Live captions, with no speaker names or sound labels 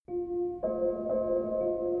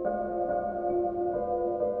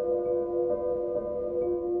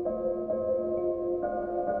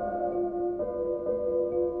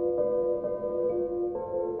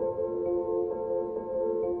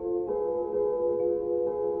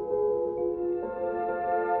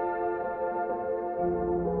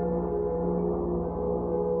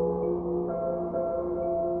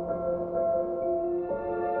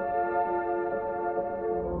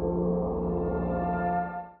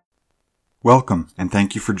Welcome, and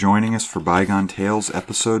thank you for joining us for Bygone Tales,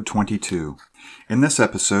 Episode 22. In this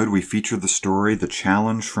episode, we feature the story The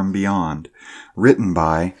Challenge from Beyond, written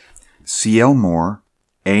by C.L. Moore,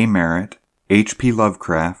 A. Merritt, H.P.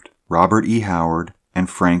 Lovecraft, Robert E. Howard, and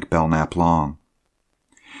Frank Belknap Long.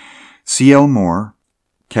 C.L. Moore,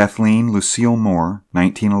 Kathleen Lucille Moore,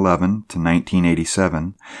 1911 to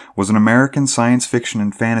 1987, was an American science fiction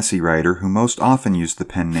and fantasy writer who most often used the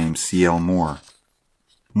pen name C.L. Moore.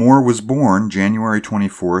 Moore was born January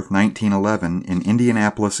 24, 1911, in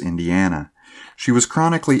Indianapolis, Indiana. She was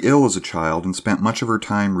chronically ill as a child and spent much of her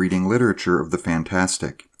time reading literature of the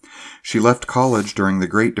fantastic. She left college during the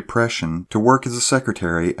Great Depression to work as a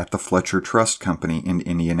secretary at the Fletcher Trust Company in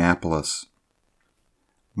Indianapolis.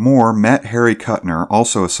 Moore met Harry Kuttner,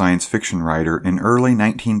 also a science fiction writer, in early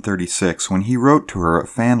 1936 when he wrote to her a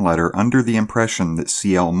fan letter under the impression that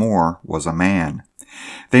C.L. Moore was a man.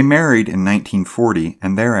 They married in 1940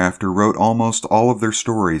 and thereafter wrote almost all of their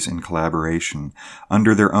stories in collaboration,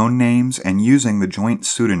 under their own names and using the joint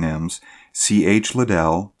pseudonyms C.H.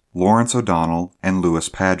 Liddell, Lawrence O'Donnell, and Louis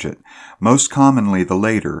Paget, most commonly the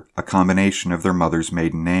later, a combination of their mother's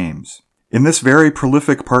maiden names. In this very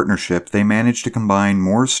prolific partnership, they managed to combine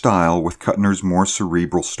Moore's style with Kuttner's more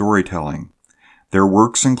cerebral storytelling. Their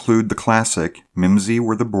works include the classic Mimsy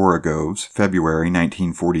Were the Borogoves, February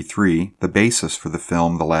 1943, the basis for the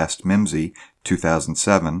film The Last Mimsy,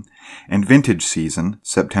 2007, and Vintage Season,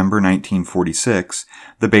 September 1946,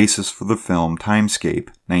 the basis for the film Timescape,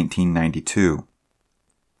 1992.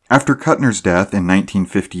 After Kuttner's death in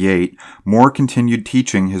 1958, Moore continued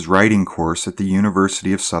teaching his writing course at the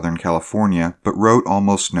University of Southern California, but wrote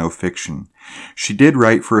almost no fiction. She did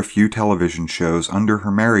write for a few television shows under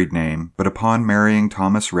her married name, but upon marrying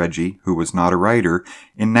Thomas Reggie, who was not a writer,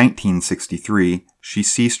 in 1963, she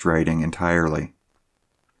ceased writing entirely.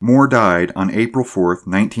 Moore died on April 4,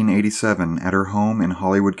 1987, at her home in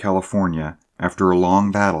Hollywood, California, after a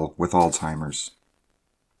long battle with Alzheimer's.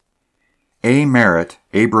 A. Merritt,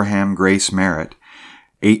 Abraham Grace Merritt,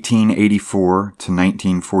 1884 to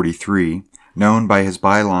 1943, known by his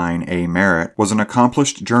byline A. Merritt, was an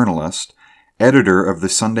accomplished journalist, editor of the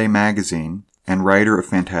Sunday Magazine, and writer of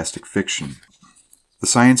fantastic fiction. The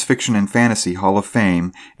Science Fiction and Fantasy Hall of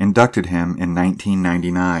Fame inducted him in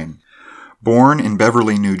 1999. Born in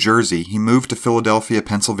Beverly, New Jersey, he moved to Philadelphia,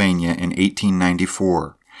 Pennsylvania in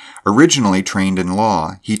 1894. Originally trained in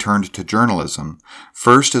law, he turned to journalism,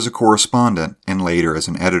 first as a correspondent and later as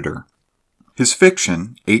an editor. His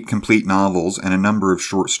fiction, 8 complete novels and a number of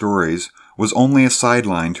short stories, was only a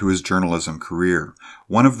sideline to his journalism career.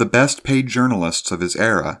 One of the best-paid journalists of his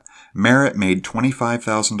era, Merritt made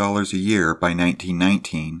 $25,000 a year by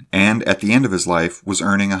 1919, and at the end of his life was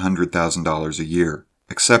earning $100,000 a year.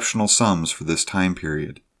 Exceptional sums for this time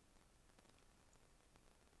period.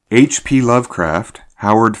 H.P. Lovecraft,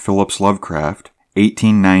 Howard Phillips Lovecraft,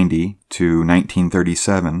 1890 to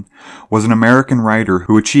 1937, was an American writer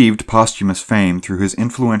who achieved posthumous fame through his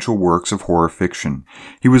influential works of horror fiction.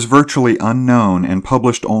 He was virtually unknown and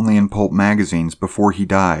published only in pulp magazines before he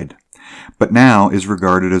died, but now is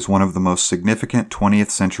regarded as one of the most significant 20th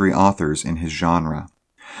century authors in his genre.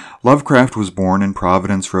 Lovecraft was born in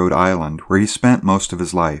Providence, Rhode Island, where he spent most of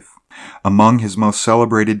his life. Among his most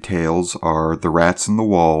celebrated tales are The Rats in the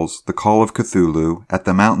Walls, The Call of Cthulhu, At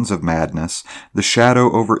the Mountains of Madness, The Shadow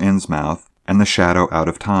over Innsmouth, and The Shadow Out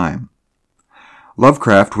of Time.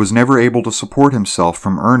 Lovecraft was never able to support himself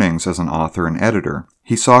from earnings as an author and editor.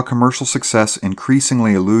 He saw commercial success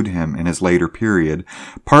increasingly elude him in his later period,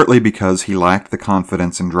 partly because he lacked the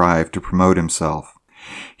confidence and drive to promote himself.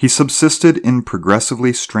 He subsisted in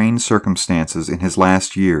progressively strained circumstances in his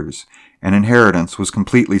last years. An inheritance was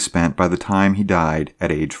completely spent by the time he died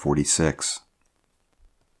at age 46.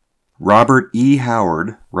 Robert E.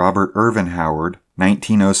 Howard, Robert Irvin Howard,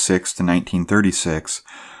 1906 to 1936,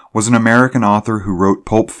 was an American author who wrote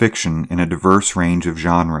pulp fiction in a diverse range of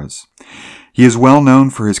genres. He is well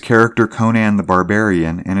known for his character Conan the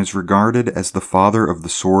Barbarian and is regarded as the father of the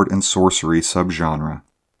sword and sorcery subgenre.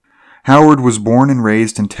 Howard was born and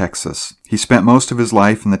raised in Texas. He spent most of his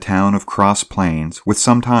life in the town of Cross Plains, with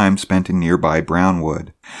some time spent in nearby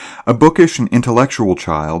Brownwood. A bookish and intellectual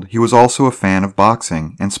child, he was also a fan of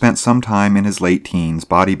boxing and spent some time in his late teens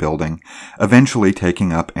bodybuilding, eventually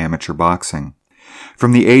taking up amateur boxing.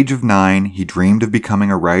 From the age of 9, he dreamed of becoming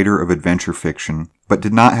a writer of adventure fiction, but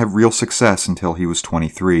did not have real success until he was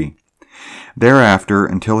 23. Thereafter,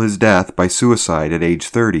 until his death by suicide at age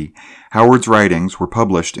 30, Howard's writings were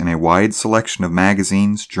published in a wide selection of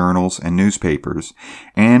magazines, journals, and newspapers,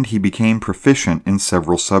 and he became proficient in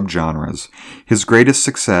several subgenres. His greatest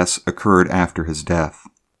success occurred after his death.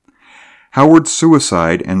 Howard's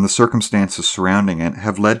suicide and the circumstances surrounding it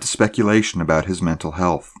have led to speculation about his mental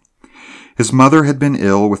health. His mother had been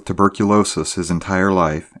ill with tuberculosis his entire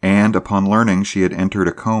life, and upon learning she had entered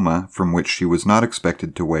a coma from which she was not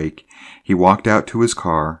expected to wake, he walked out to his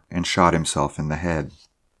car and shot himself in the head.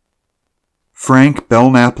 Frank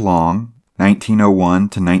Belknap Long, 1901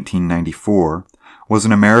 to 1994, was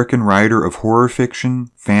an American writer of horror fiction,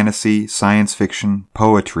 fantasy, science fiction,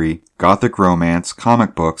 poetry, gothic romance,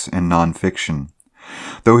 comic books, and nonfiction.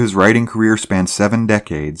 Though his writing career spanned 7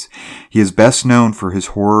 decades, he is best known for his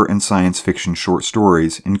horror and science fiction short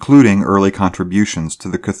stories, including early contributions to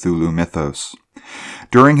the Cthulhu mythos.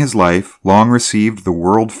 During his life, Long received the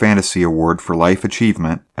World Fantasy Award for Life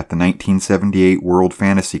Achievement at the 1978 World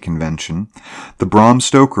Fantasy Convention, the Bram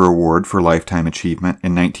Stoker Award for Lifetime Achievement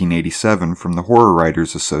in 1987 from the Horror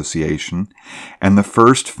Writers Association, and the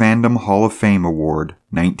first Fandom Hall of Fame Award,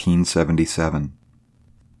 1977.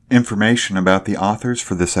 Information about the authors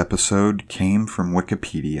for this episode came from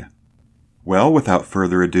Wikipedia. Well, without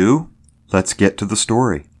further ado, let's get to the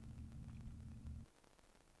story.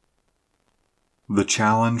 The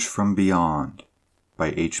Challenge from Beyond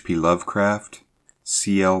by H.P. Lovecraft,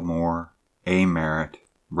 C.L. Moore, A. Merritt,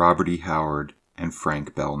 Robert E. Howard, and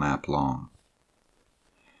Frank Belknap Long.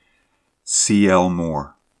 C.L.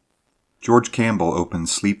 Moore. George Campbell opened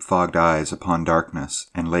sleep-fogged eyes upon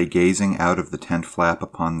darkness and lay gazing out of the tent flap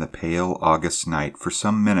upon the pale August night for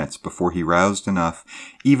some minutes before he roused enough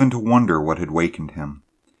even to wonder what had wakened him.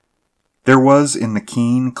 There was in the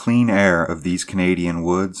keen, clean air of these Canadian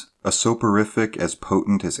woods a soporific as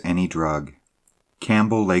potent as any drug.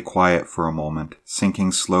 Campbell lay quiet for a moment,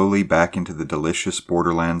 sinking slowly back into the delicious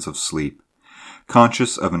borderlands of sleep,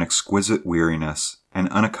 conscious of an exquisite weariness, an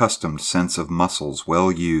unaccustomed sense of muscles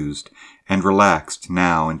well used and relaxed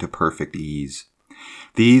now into perfect ease.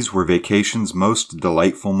 These were vacation's most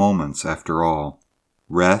delightful moments after all.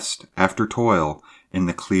 Rest after toil in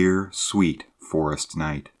the clear, sweet forest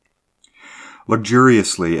night.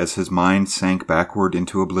 Luxuriously as his mind sank backward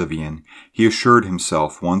into oblivion, he assured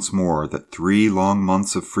himself once more that 3 long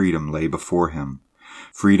months of freedom lay before him.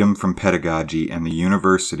 Freedom from pedagogy and the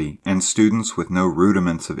university, and students with no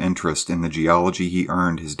rudiments of interest in the geology he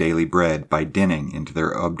earned his daily bread by dinning into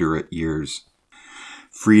their obdurate ears.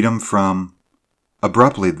 Freedom from...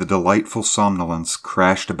 Abruptly the delightful somnolence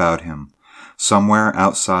crashed about him. Somewhere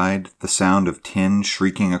outside, the sound of tin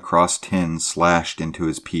shrieking across tin slashed into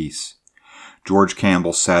his peace. George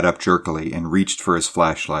Campbell sat up jerkily and reached for his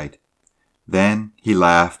flashlight. Then he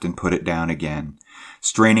laughed and put it down again,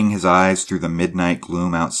 straining his eyes through the midnight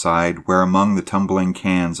gloom outside, where among the tumbling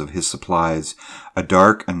cans of his supplies a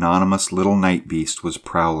dark, anonymous little night beast was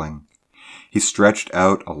prowling. He stretched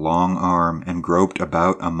out a long arm and groped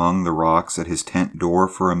about among the rocks at his tent door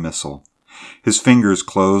for a missile. His fingers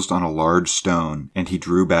closed on a large stone, and he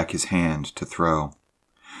drew back his hand to throw.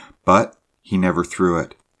 But he never threw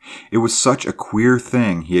it. It was such a queer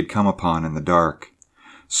thing he had come upon in the dark.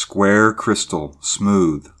 Square crystal,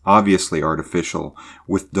 smooth, obviously artificial,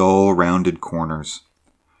 with dull, rounded corners.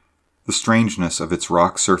 The strangeness of its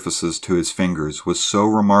rock surfaces to his fingers was so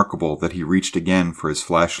remarkable that he reached again for his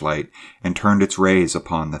flashlight and turned its rays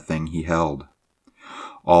upon the thing he held.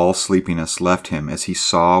 All sleepiness left him as he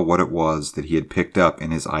saw what it was that he had picked up in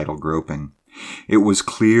his idle groping. It was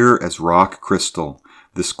clear as rock crystal,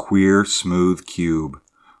 this queer, smooth cube.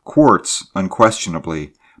 Quartz,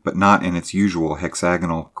 unquestionably, but not in its usual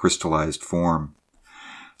hexagonal, crystallized form.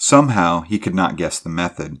 Somehow he could not guess the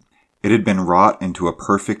method. It had been wrought into a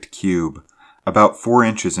perfect cube, about 4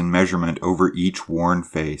 inches in measurement over each worn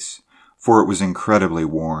face, for it was incredibly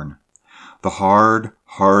worn. The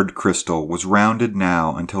hard crystal was rounded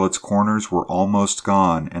now until its corners were almost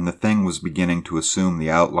gone and the thing was beginning to assume the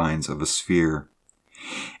outlines of a sphere.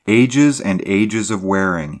 Ages and ages of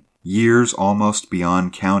wearing, years almost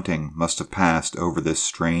beyond counting, must have passed over this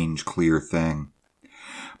strange, clear thing.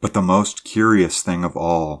 But the most curious thing of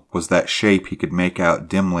all was that shape he could make out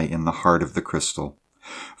dimly in the heart of the crystal,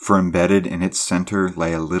 for embedded in its center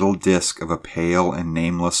lay a little disk of a pale and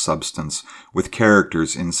nameless substance, with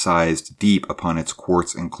characters incised deep upon its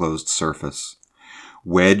quartz-enclosed surface.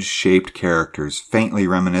 Wedge-shaped characters, faintly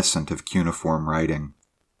reminiscent of cuneiform writing.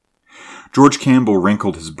 George Campbell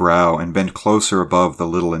wrinkled his brow and bent closer above the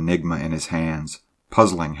little enigma in his hands,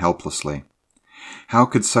 puzzling helplessly. How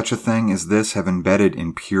could such a thing as this have embedded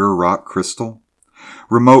in pure rock crystal?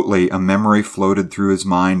 Remotely, a memory floated through his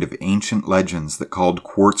mind of ancient legends that called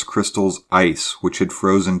quartz crystals ice, which had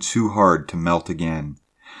frozen too hard to melt again.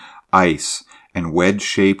 Ice and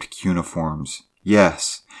wedge-shaped cuneiforms.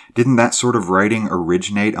 Yes, Didn't that sort of writing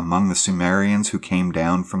originate among the Sumerians who came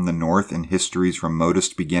down from the north in history's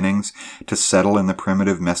remotest beginnings to settle in the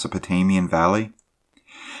primitive Mesopotamian valley?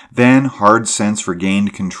 Then hard sense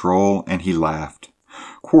regained control, and he laughed.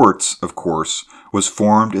 Quartz, of course, was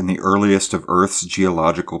formed in the earliest of Earth's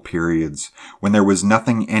geological periods, when there was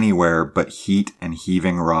nothing anywhere but heat and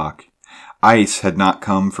heaving rock. Ice had not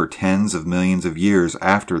come for tens of millions of years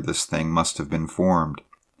after this thing must have been formed.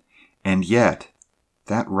 And yet,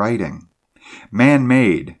 that writing.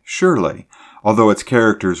 Man-made, surely, although its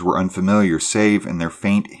characters were unfamiliar save in their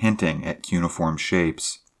faint hinting at cuneiform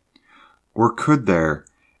shapes. Or could there,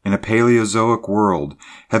 in a Paleozoic world,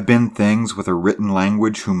 have been things with a written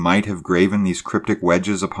language who might have graven these cryptic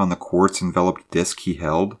wedges upon the quartz-enveloped disk he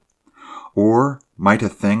held? Or might a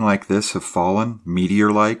thing like this have fallen,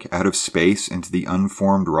 meteor-like, out of space into the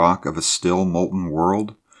unformed rock of a still molten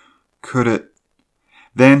world? Could it?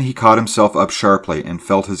 Then he caught himself up sharply and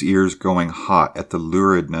felt his ears going hot at the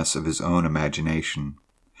luridness of his own imagination.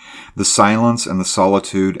 The silence and the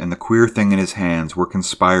solitude and the queer thing in his hands were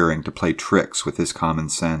conspiring to play tricks with his common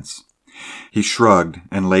sense. He shrugged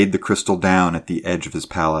and laid the crystal down at the edge of his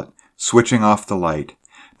palette, switching off the light.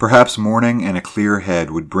 Perhaps morning and a clear head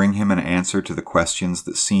would bring him an answer to the questions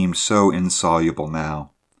that seemed so insoluble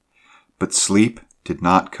now. But sleep did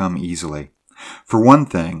not come easily. For one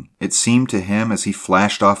thing, it seemed to him as he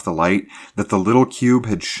flashed off the light that the little cube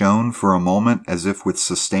had shone for a moment as if with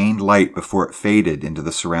sustained light before it faded into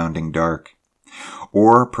the surrounding dark.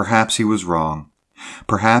 Or perhaps he was wrong.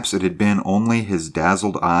 Perhaps it had been only his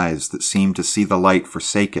dazzled eyes that seemed to see the light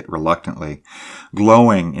forsake it reluctantly,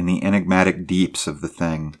 glowing in the enigmatic deeps of the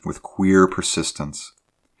thing with queer persistence.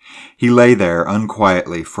 He lay there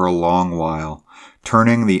unquietly for a long while,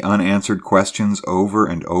 turning the unanswered questions over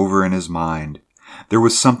and over in his mind. There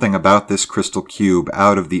was something about this crystal cube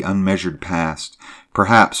out of the unmeasured past,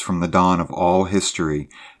 perhaps from the dawn of all history,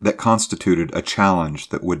 that constituted a challenge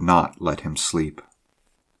that would not let him sleep.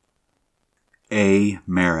 A.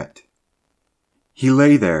 Merritt. He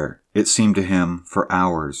lay there, it seemed to him, for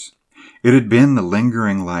hours. It had been the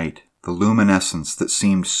lingering light, the luminescence that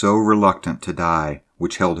seemed so reluctant to die,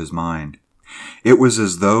 which held his mind. It was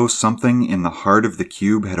as though something in the heart of the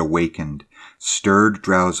cube had awakened, stirred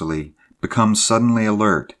drowsily, become suddenly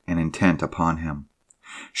alert and intent upon him.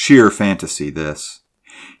 Sheer fantasy, this.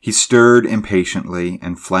 He stirred impatiently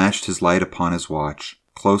and flashed his light upon his watch,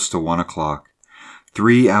 close to 1 o'clock.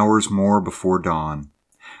 3 hours more before dawn.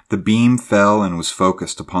 The beam fell and was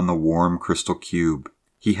focused upon the warm crystal cube.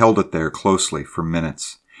 He held it there closely for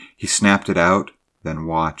minutes. He snapped it out, then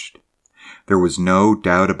watched. There was no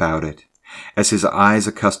doubt about it. As his eyes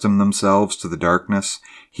accustomed themselves to the darkness,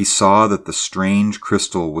 he saw that the strange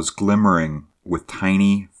crystal was glimmering with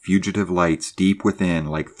tiny, fugitive lights deep within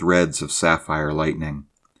like threads of sapphire lightning.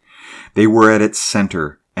 They were at its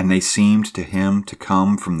center, and they seemed to him to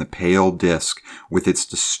come from the pale disk with its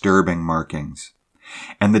disturbing markings.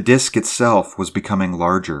 And the disk itself was becoming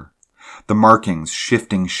larger, the markings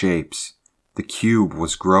shifting shapes. The cube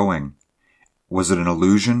was growing. Was it an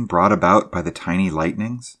illusion brought about by the tiny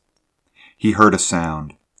lightnings? He heard a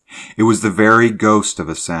sound. It was the very ghost of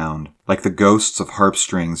a sound, like the ghosts of harp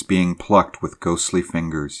strings being plucked with ghostly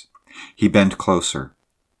fingers. He bent closer.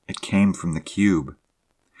 It came from the cube.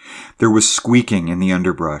 There was squeaking in the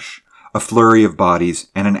underbrush, a flurry of bodies,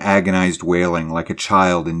 and an agonized wailing like a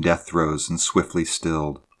child in death throes and swiftly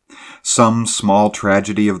stilled. Some small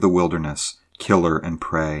tragedy of the wilderness, killer and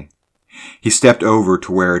prey. He stepped over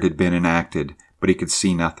to where it had been enacted, but he could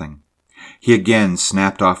see nothing. He again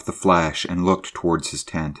snapped off the flash and looked towards his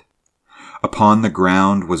tent. Upon the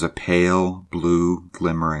ground was a pale, blue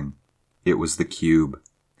glimmering. It was the cube.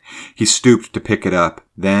 He stooped to pick it up,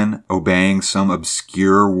 then, obeying some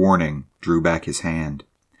obscure warning, drew back his hand.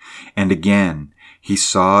 And again, he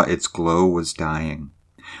saw its glow was dying.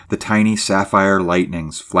 The tiny sapphire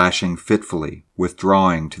lightnings flashing fitfully,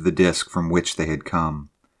 withdrawing to the disk from which they had come.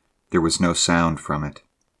 There was no sound from it.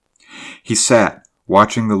 He sat,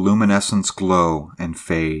 watching the luminescence glow and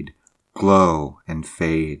fade,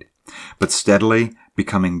 but steadily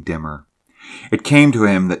becoming dimmer. It came to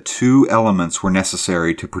him that 2 elements were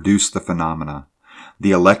necessary to produce the phenomena,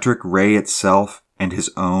 the electric ray itself and his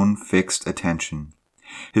own fixed attention.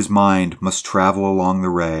 His mind must travel along the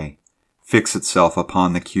ray, fix itself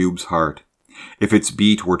upon the cube's heart, if its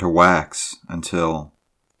beat were to wax until...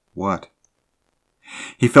 what?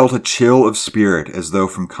 He felt a chill of spirit as though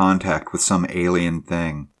from contact with some alien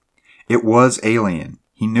thing. It was alien.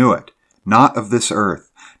 He knew it. Not of this earth.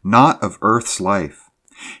 Not of Earth's life.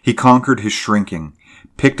 He conquered his shrinking,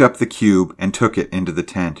 picked up the cube, and took it into the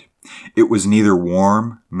tent. It was neither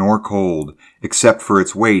warm nor cold. Except for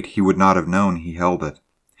its weight, he would not have known he held it.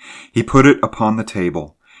 He put it upon the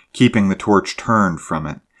table, keeping the torch turned from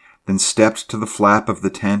it, then stepped to the flap of the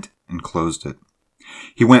tent and closed it.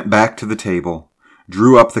 He went back to the table,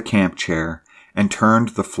 drew up the camp chair, and turned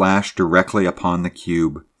the flash directly upon the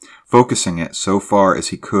cube, focusing it so far as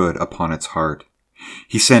he could upon its heart.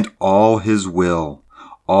 He sent all his will,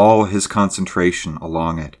 all his concentration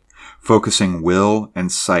along it, focusing will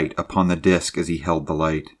and sight upon the disk as he held the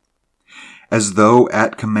light. As though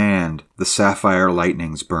at command, the sapphire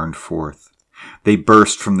lightnings burned forth. They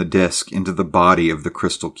burst from the disk into the body of the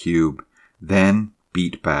crystal cube, then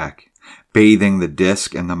beat back, bathing the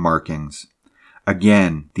disk and the markings.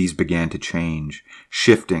 Again, these began to change,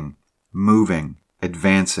 shifting, moving,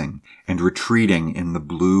 advancing, and retreating in the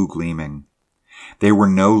blue gleaming. They were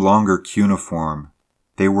no longer cuneiform.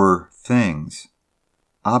 They were things,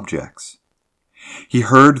 objects. He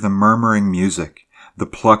heard the murmuring music, the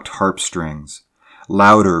plucked harp strings.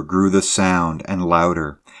 Louder grew the sound and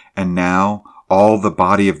louder, and now all the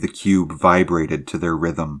body of the cube vibrated to their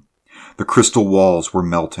rhythm. The crystal walls were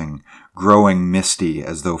melting, growing misty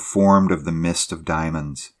as though formed of the mist of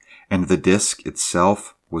diamonds, and the disk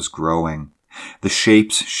itself was growing, the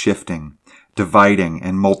shapes shifting, dividing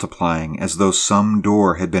and multiplying as though some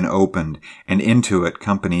door had been opened and into it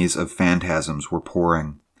companies of phantasms were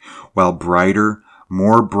pouring, while brighter,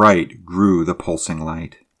 more bright grew the pulsing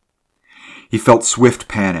light. He felt swift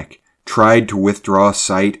panic, tried to withdraw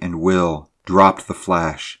sight and will, dropped the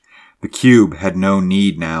flash. The cube had no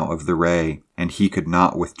need now of the ray, and he could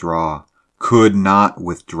not withdraw. Could not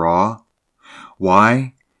withdraw?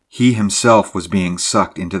 Why? He himself was being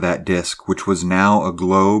sucked into that disk, which was now a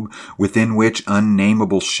globe within which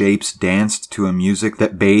unnameable shapes danced to a music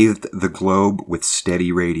that bathed the globe with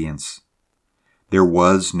steady radiance. There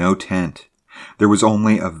was no tent. There was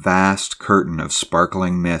only a vast curtain of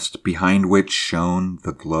sparkling mist behind which shone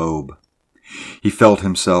the globe. He felt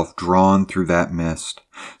himself drawn through that mist,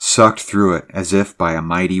 sucked through it as if by a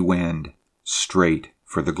mighty wind, straight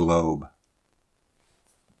for the globe.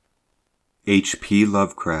 H.P.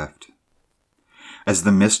 Lovecraft. As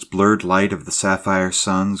the mist-blurred light of the sapphire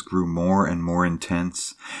suns grew more and more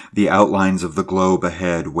intense, the outlines of the globe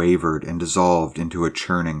ahead wavered and dissolved into a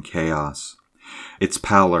churning chaos. Its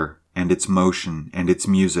pallor and its motion and its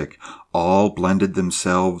music all blended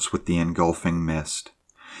themselves with the engulfing mist,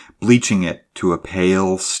 bleaching it to a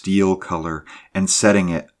pale steel color and setting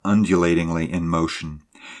it undulatingly in motion,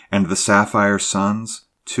 and the sapphire suns,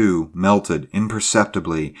 too, melted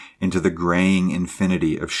imperceptibly into the graying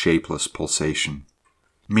infinity of shapeless pulsation.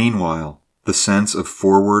 Meanwhile, the sense of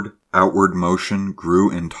forward, outward motion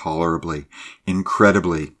grew intolerably,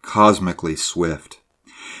 incredibly, cosmically swift.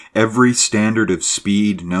 Every standard of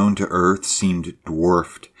speed known to Earth seemed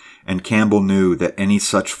dwarfed, and Campbell knew that any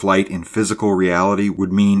such flight in physical reality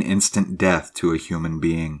would mean instant death to a human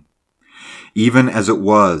being. Even as it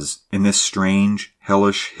was, in this strange,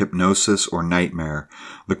 hellish hypnosis or nightmare,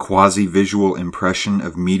 the quasi-visual impression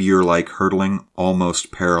of meteor-like hurtling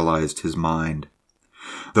almost paralyzed his mind.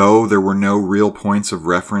 Though there were no real points of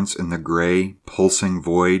reference in the gray, pulsing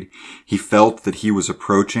void, he felt that he was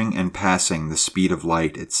approaching and passing the speed of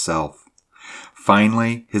light itself.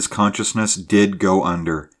 Finally, his consciousness did go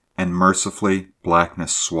under, and mercifully,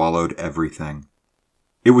 blackness swallowed everything.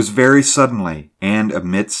 It was very suddenly, and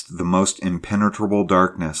amidst the most impenetrable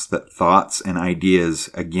darkness, that thoughts and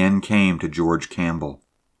ideas again came to George Campbell.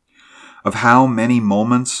 Of how many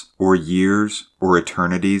moments, or years, or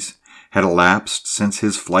eternities had elapsed since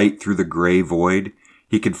his flight through the gray void,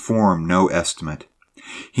 he could form no estimate.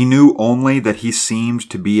 He knew only that he seemed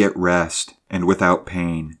to be at rest and without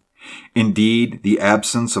pain. Indeed, the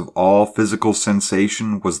absence of all physical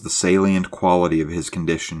sensation was the salient quality of his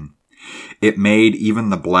condition. It made even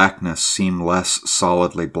the blackness seem less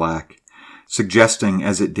solidly black, suggesting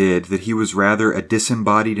as it did that he was rather a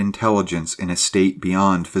disembodied intelligence in a state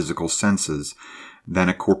beyond physical senses than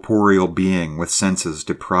a corporeal being with senses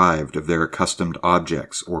deprived of their accustomed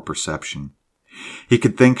objects or perception. He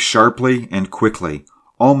could think sharply and quickly,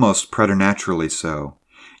 almost preternaturally so,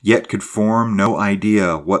 yet could form no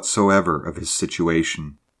idea whatsoever of his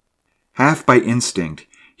situation. Half by instinct,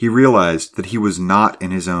 he realized that he was not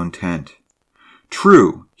in his own tent.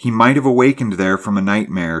 True, he might have awakened there from a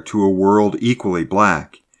nightmare to a world equally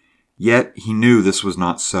black, yet he knew this was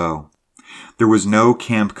not so. There was no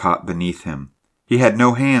camp cot beneath him. He had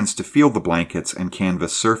no hands to feel the blankets and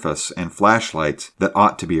canvas surface and flashlights that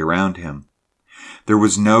ought to be around him. There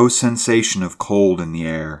was no sensation of cold in the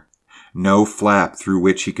air, no flap through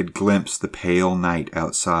which he could glimpse the pale night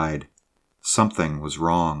outside. Something was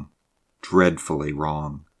wrong, dreadfully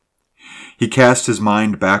wrong. He cast his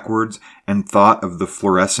mind backwards and thought of the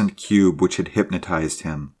fluorescent cube which had hypnotized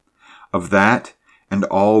him, of that and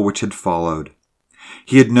all which had followed.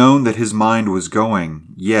 He had known that his mind was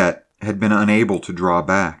going, yet had been unable to draw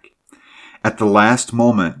back. At the last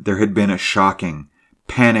moment there had been a shocking,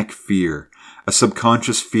 panic fear, a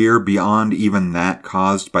subconscious fear beyond even that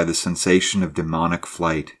caused by the sensation of demonic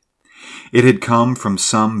flight. It had come from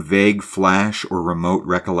some vague flash or remote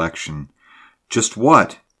recollection. Just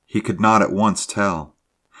what, he could not at once tell.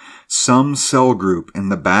 Some cell group in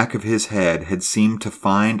the back of his head had seemed to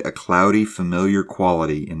find a cloudy, familiar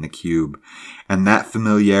quality in the cube, and that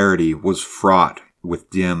familiarity was fraught with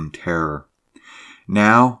dim terror.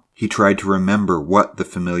 Now he tried to remember what the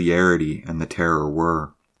familiarity and the terror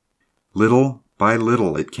were. Little by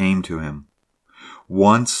little it came to him.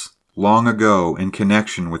 Once, long ago, in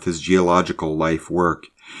connection with his geological life work,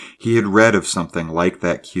 he had read of something like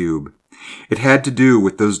that cube. It had to do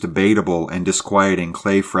with those debatable and disquieting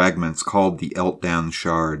clay fragments called the Eltdown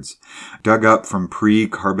Shards, dug up from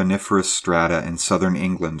pre-Carboniferous strata in southern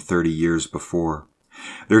England 30 years before.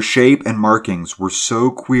 Their shape and markings were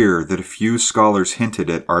so queer that a few scholars hinted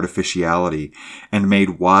at artificiality and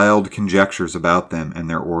made wild conjectures about them and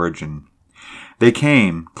their origin. They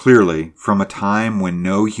came, clearly, from a time when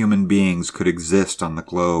no human beings could exist on the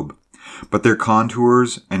globe, but their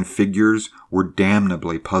contours and figures were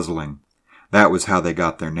damnably puzzling. That was how they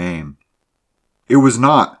got their name. It was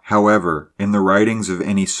not, however, in the writings of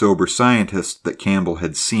any sober scientist that Campbell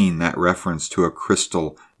had seen that reference to a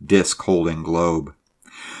crystal, disc-holding globe.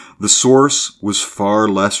 The source was far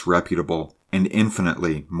less reputable and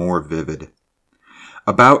infinitely more vivid.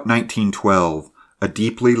 About 1912, a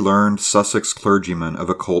deeply learned Sussex clergyman of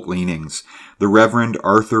occult leanings, the Reverend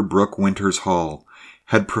Arthur Brooke Winters Hall,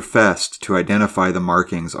 had professed to identify the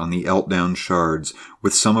markings on the Eltdown Shards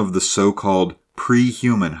with some of the so-called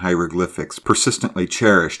pre-human hieroglyphics persistently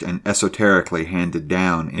cherished and esoterically handed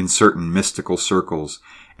down in certain mystical circles,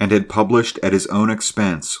 and had published at his own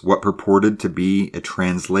expense what purported to be a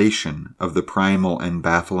translation of the primal and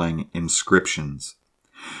baffling inscriptions.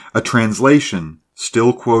 A translation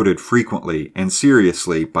still quoted frequently and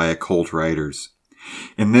seriously by occult writers.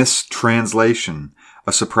 In this translation,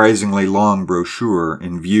 a surprisingly long brochure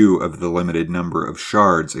in view of the limited number of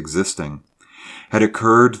shards existing, had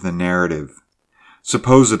occurred the narrative,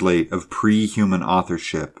 supposedly of pre-human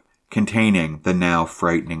authorship, containing the now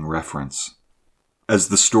frightening reference. As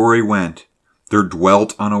the story went, there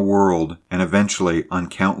dwelt on a world, and eventually on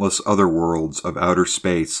countless other worlds of outer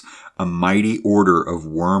space, a mighty order of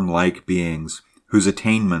worm-like beings, whose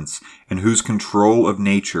attainments and whose control of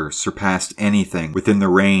nature surpassed anything within the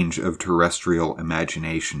range of terrestrial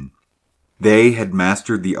imagination. They had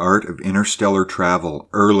mastered the art of interstellar travel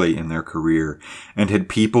early in their career and had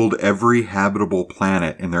peopled every habitable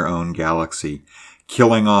planet in their own galaxy,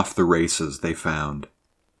 killing off the races they found.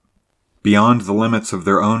 Beyond the limits of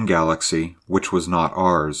their own galaxy, which was not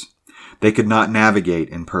ours, they could not navigate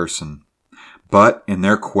in person. But in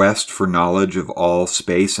their quest for knowledge of all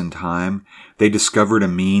space and time, they discovered a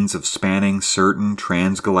means of spanning certain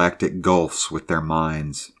transgalactic gulfs with their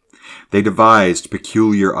minds. They devised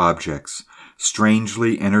peculiar objects,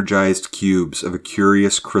 strangely energized cubes of a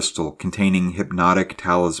curious crystal containing hypnotic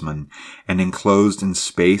talisman and enclosed in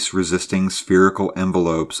space-resisting spherical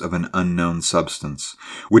envelopes of an unknown substance,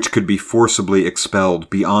 which could be forcibly expelled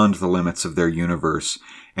beyond the limits of their universe,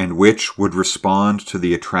 and which would respond to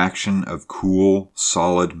the attraction of cool,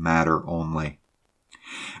 solid matter only.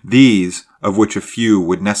 These, of which a few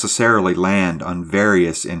would necessarily land on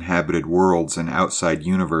various inhabited worlds and outside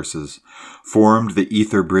universes, formed the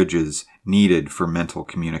ether bridges needed for mental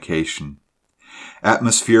communication.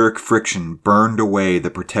 Atmospheric friction burned away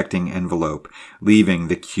the protecting envelope, leaving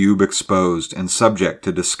the cube exposed and subject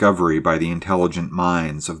to discovery by the intelligent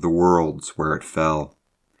minds of the worlds where it fell.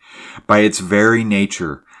 By its very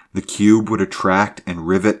nature, the cube would attract and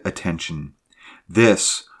rivet attention.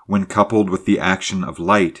 This, when coupled with the action of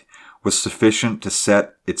light, was sufficient to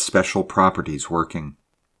set its special properties working.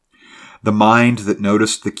 The mind that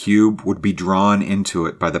noticed the cube would be drawn into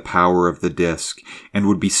it by the power of the disk, and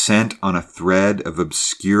would be sent on a thread of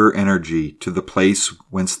obscure energy to the place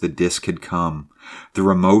whence the disk had come, the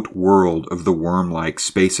remote world of the worm-like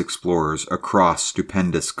space explorers across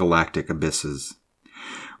stupendous galactic abysses.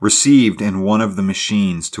 Received in one of the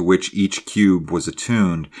machines to which each cube was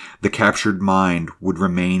attuned, the captured mind would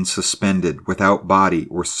remain suspended without body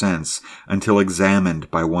or sense until examined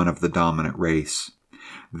by one of the dominant race.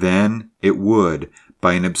 Then it would,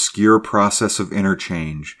 by an obscure process of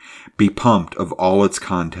interchange, be pumped of all its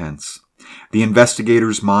contents. The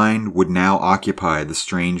investigator's mind would now occupy the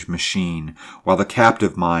strange machine, while the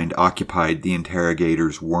captive mind occupied the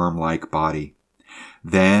interrogator's worm-like body.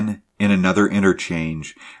 Then, in another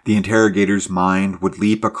interchange, the interrogator's mind would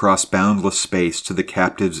leap across boundless space to the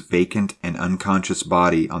captive's vacant and unconscious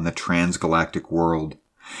body on the transgalactic world,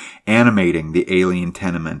 animating the alien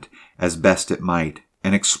tenement as best it might,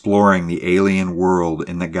 and exploring the alien world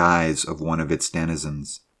in the guise of one of its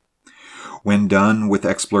denizens. When done with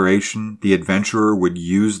exploration, the adventurer would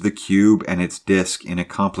use the cube and its disk in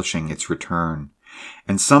accomplishing its return,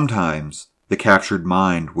 and sometimes the captured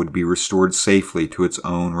mind would be restored safely to its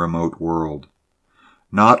own remote world.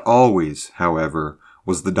 Not always, however,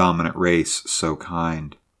 was the dominant race so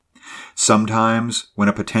kind. Sometimes, when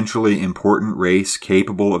a potentially important race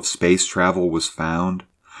capable of space travel was found,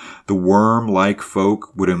 the worm-like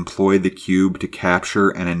folk would employ the cube to capture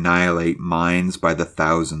and annihilate minds by the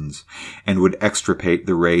thousands, and would extirpate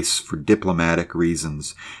the race for diplomatic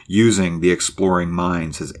reasons, using the exploring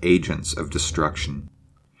minds as agents of destruction.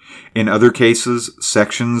 In other cases,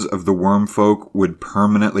 sections of the worm folk would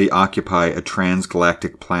permanently occupy a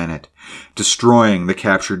transgalactic planet, destroying the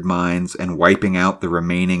captured minds and wiping out the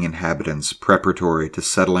remaining inhabitants preparatory to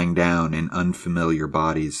settling down in unfamiliar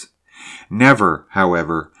bodies. Never,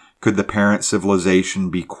 however, could the parent civilization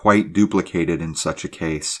be quite duplicated in such a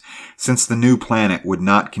case, since the new planet would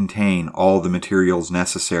not contain all the materials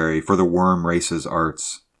necessary for the worm race's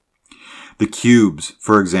arts. The cubes,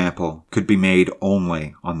 for example, could be made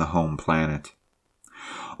only on the home planet.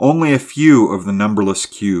 Only a few of the numberless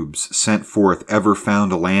cubes sent forth ever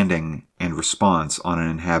found a landing and response on an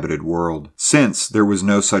inhabited world, since there was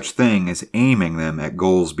no such thing as aiming them at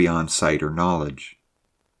goals beyond sight or knowledge.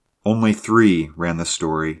 Only 3, ran the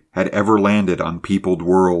story, had ever landed on peopled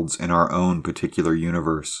worlds in our own particular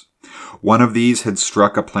universe. One of these had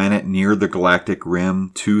struck a planet near the galactic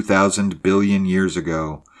rim 2,000 billion years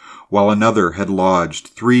ago, while another had lodged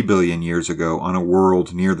 3 billion years ago on a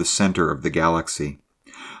world near the center of the galaxy.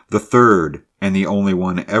 The third, and the only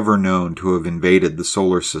one ever known to have invaded the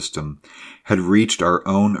solar system, had reached our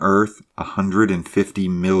own Earth 150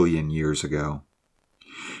 million years ago.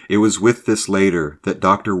 It was with this later that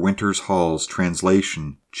Dr. Winters Hall's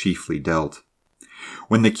translation chiefly dealt.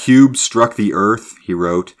 When the cube struck the Earth, he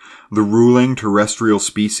wrote, the ruling terrestrial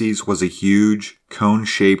species was a huge,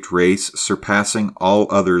 cone-shaped race surpassing all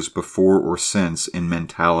others before or since in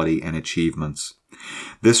mentality and achievements.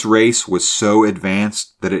 This race was so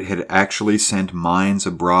advanced that it had actually sent minds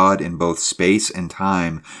abroad in both space and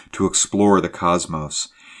time to explore the cosmos,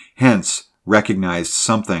 hence recognized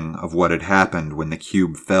something of what had happened when the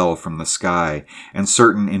cube fell from the sky, and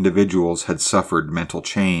certain individuals had suffered mental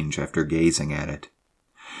change after gazing at it.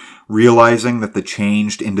 Realizing that the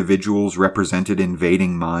changed individuals represented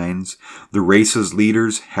invading minds, the race's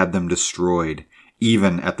leaders had them destroyed,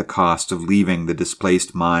 even at the cost of leaving the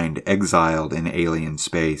displaced mind exiled in alien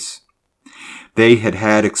space. They had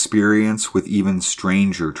had experience with even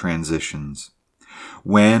stranger transitions.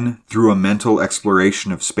 When, through a mental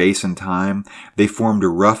exploration of space and time, they formed a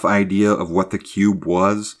rough idea of what the cube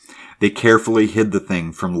was, they carefully hid the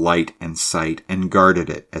thing from light and sight and guarded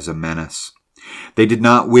it as a menace. They did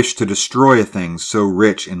not wish to destroy a thing so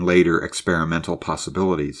rich in later experimental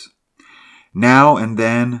possibilities. Now and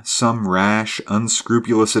then, some rash,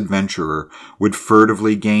 unscrupulous adventurer would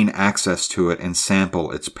furtively gain access to it and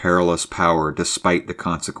sample its perilous power despite the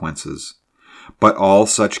consequences. But all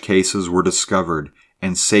such cases were discovered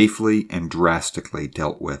and safely and drastically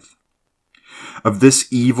dealt with. Of this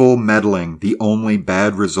evil meddling, the only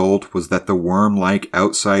bad result was that the worm-like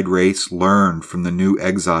outside race learned from the new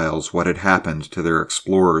exiles what had happened to their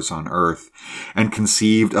explorers on Earth, and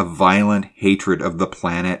conceived a violent hatred of the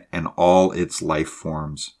planet and all its life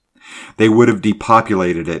forms. They would have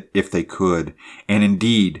depopulated it if they could, and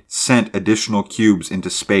indeed sent additional cubes into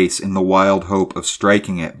space in the wild hope of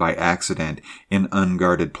striking it by accident in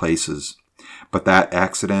unguarded places. But that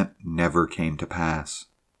accident never came to pass.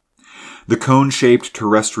 The cone-shaped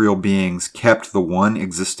terrestrial beings kept the one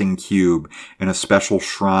existing cube in a special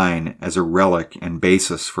shrine as a relic and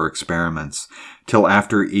basis for experiments, till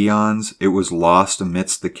after eons it was lost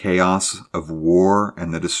amidst the chaos of war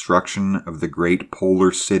and the destruction of the great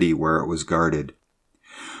polar city where it was guarded.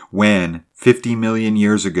 When, 50 million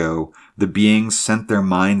years ago, the beings sent their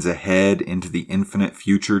minds ahead into the infinite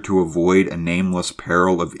future to avoid a nameless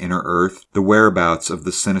peril of inner Earth, the whereabouts of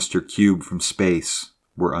the sinister cube from space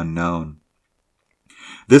were unknown.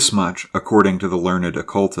 This much, according to the learned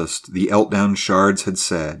occultist, the Eltdown Shards had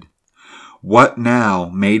said. What now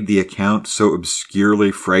made the account so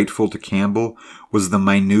obscurely frightful to Campbell was the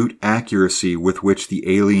minute accuracy with which the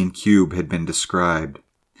alien cube had been described.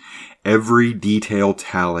 Every detail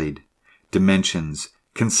tallied. Dimensions,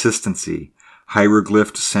 consistency,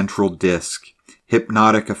 hieroglyphed central disk,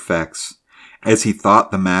 hypnotic effects. As he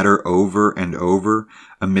thought the matter over and over,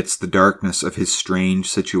 amidst the darkness of his strange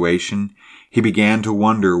situation, he began to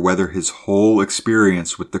wonder whether his whole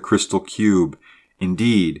experience with the crystal cube,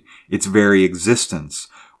 indeed, its very existence,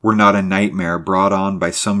 were not a nightmare brought on by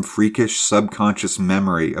some freakish subconscious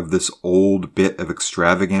memory of this old bit of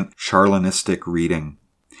extravagant charlatanistic reading.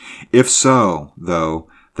 If so, though,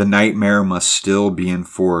 the nightmare must still be in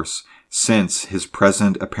force, since his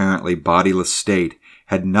present apparently bodiless state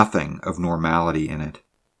had nothing of normality in it.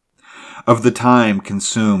 Of the time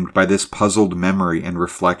consumed by this puzzled memory and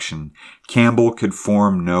reflection, Campbell could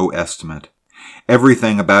form no estimate.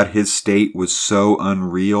 Everything about his state was so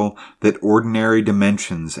unreal that ordinary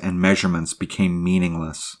dimensions and measurements became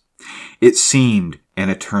meaningless. It seemed an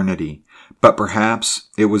eternity, but perhaps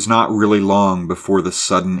it was not really long before the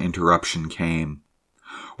sudden interruption came.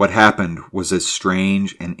 What happened was as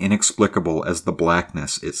strange and inexplicable as the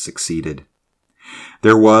blackness it succeeded.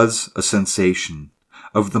 There was a sensation,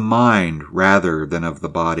 of the mind rather than of the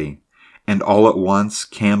body, and all at once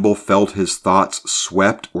Campbell felt his thoughts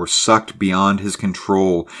swept or sucked beyond his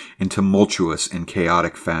control in tumultuous and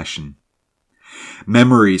chaotic fashion.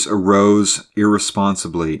 Memories arose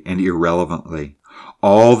irresponsibly and irrelevantly.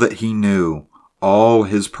 All that he knew, all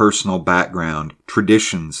his personal background,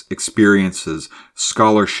 traditions, experiences,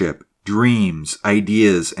 scholarship, dreams,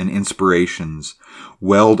 ideas, and inspirations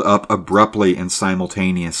welled up abruptly and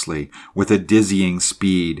simultaneously, with a dizzying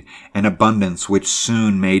speed, an abundance which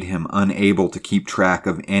soon made him unable to keep track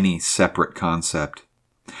of any separate concept.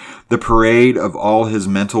 The parade of all his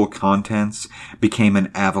mental contents became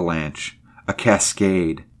an avalanche, a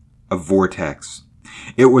cascade, a vortex.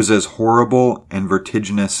 It was as horrible and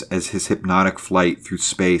vertiginous as his hypnotic flight through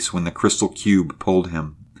space when the crystal cube pulled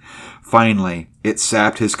him. Finally, it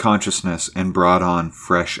sapped his consciousness and brought on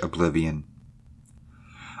fresh oblivion.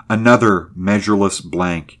 Another measureless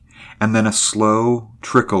blank, and then a slow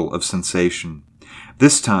trickle of sensation.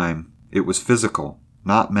 This time, it was physical,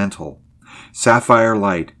 not mental. Sapphire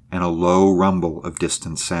light and a low rumble of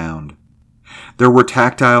distant sound. There were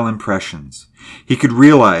tactile impressions. He could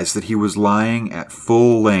realize that he was lying at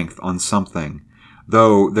full length on something,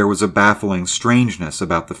 though there was a baffling strangeness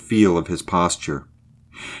about the feel of his posture.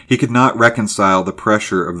 He could not reconcile the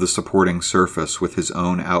pressure of the supporting surface with his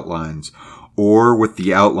own outlines, or with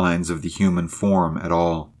the outlines of the human form at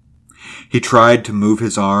all. He tried to move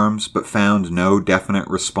his arms, but found no definite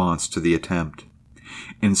response to the attempt.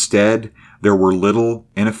 Instead, there were little,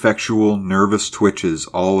 ineffectual, nervous twitches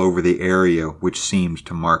all over the area which seemed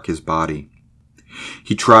to mark his body.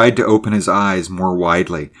 He tried to open his eyes more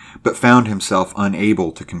widely, but found himself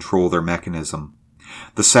unable to control their mechanism.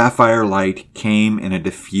 The sapphire light came in a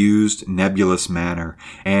diffused, nebulous manner,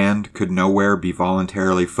 and could nowhere be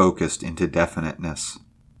voluntarily focused into definiteness.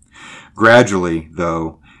 Gradually,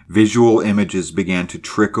 though, visual images began to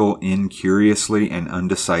trickle in curiously and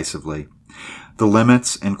undecisively. The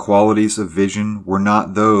limits and qualities of vision were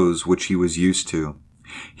not those which he was used to.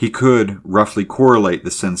 He could roughly correlate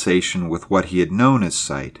the sensation with what he had known as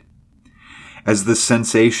sight. As the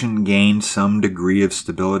sensation gained some degree of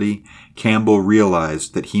stability, Campbell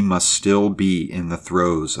realized that he must still be in the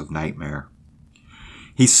throes of nightmare.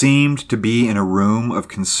 He seemed to be in a room of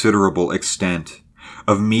considerable extent,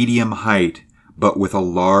 of medium height, but with a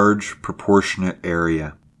large, proportionate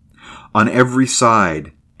area. On every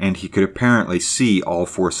side, and he could apparently see all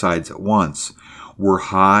four sides at once, were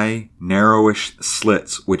high, narrowish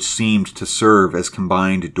slits which seemed to serve as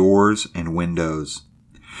combined doors and windows.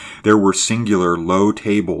 There were singular low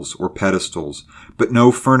tables or pedestals, but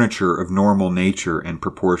no furniture of normal nature and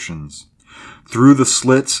proportions. Through the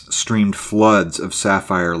slits streamed floods of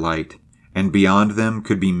sapphire light, and beyond them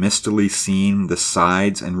could be mistily seen the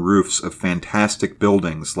sides and roofs of fantastic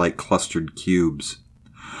buildings like clustered cubes.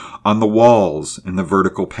 On the walls, in the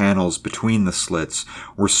vertical panels between the slits,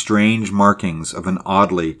 were strange markings of an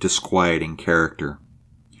oddly disquieting character.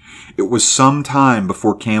 It was some time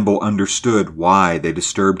before Campbell understood why they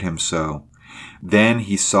disturbed him so. Then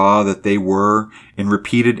he saw that they were, in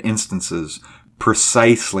repeated instances,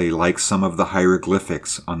 precisely like some of the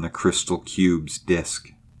hieroglyphics on the crystal cube's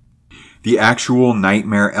disk. The actual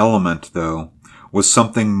nightmare element, though, was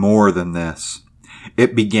something more than this.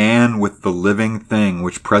 It began with the living thing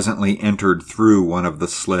which presently entered through one of the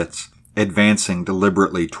slits, advancing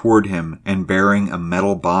deliberately toward him and bearing a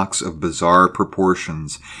metal box of bizarre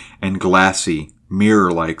proportions and glassy,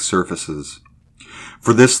 mirror-like surfaces.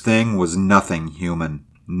 For this thing was nothing human,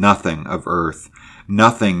 nothing of earth,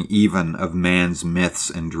 nothing even of man's myths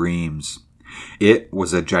and dreams. It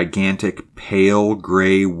was a gigantic pale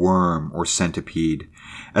gray worm or centipede,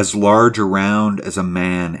 as large around as a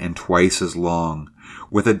man and twice as long,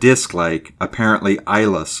 with a disc-like, apparently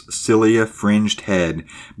eyeless, cilia-fringed head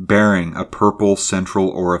bearing a purple central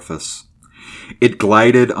orifice. It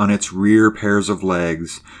glided on its rear pairs of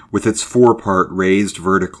legs, with its forepart raised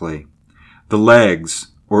vertically. The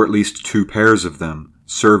legs, or at least 2 pairs of them,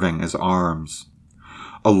 serving as arms.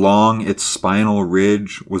 Along its spinal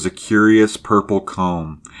ridge was a curious purple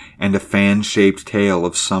comb, and a fan-shaped tail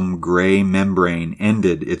of some gray membrane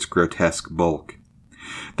ended its grotesque bulk.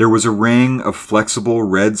 There was a ring of flexible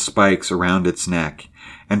red spikes around its neck,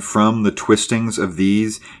 and from the twistings of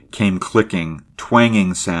these came clicking,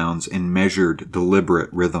 twanging sounds in measured, deliberate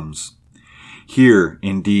rhythms. Here,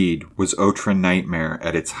 indeed, was outre nightmare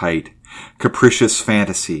at its height, capricious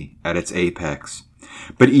fantasy at its apex.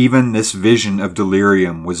 But even this vision of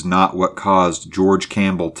delirium was not what caused George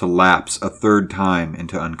Campbell to lapse a 3rd time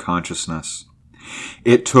into unconsciousness.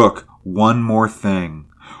 It took one more thing,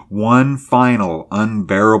 one final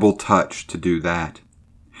unbearable touch to do that.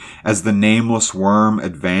 As the nameless worm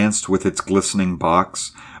advanced with its glistening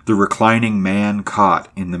box, the reclining man caught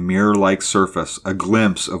in the mirror-like surface a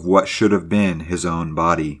glimpse of what should have been his own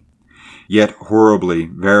body, yet horribly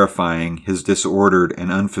verifying his disordered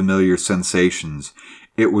and unfamiliar sensations.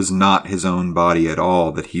 It was not his own body at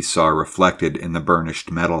all that he saw reflected in the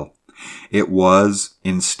burnished metal. It was,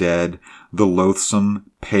 instead, the loathsome,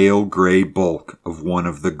 pale gray bulk of one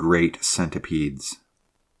of the great centipedes.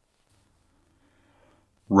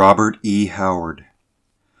 Robert E. Howard.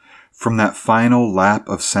 From that final lap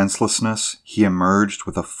of senselessness, he emerged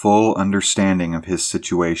with a full understanding of his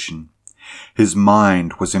situation. His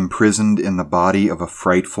mind was imprisoned in the body of a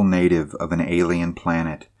frightful native of an alien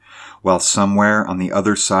planet, while somewhere on the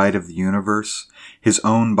other side of the universe, his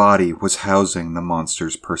own body was housing the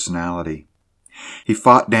monster's personality. He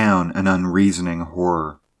fought down an unreasoning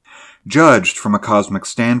horror. Judged from a cosmic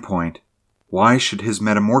standpoint, why should his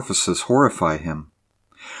metamorphosis horrify him?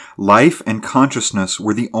 Life and consciousness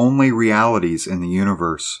were the only realities in the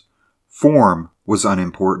universe. Form was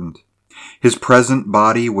unimportant. His present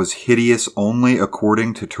body was hideous only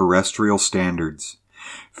according to terrestrial standards.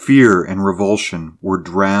 Fear and revulsion were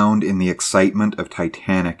drowned in the excitement of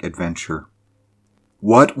titanic adventure.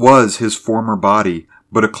 What was his former body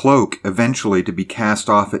but a cloak eventually to be cast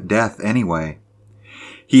off at death anyway?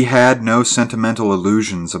 He had no sentimental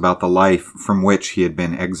illusions about the life from which he had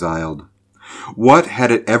been exiled. What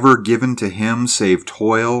had it ever given to him save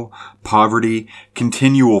toil, poverty,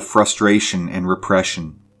 continual frustration and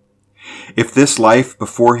repression? If this life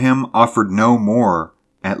before him offered no more,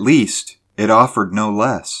 at least it offered no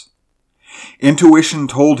less. Intuition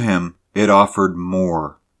told him it offered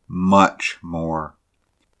more, much more.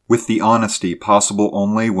 With the honesty possible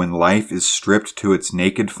only when life is stripped to its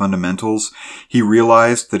naked fundamentals, he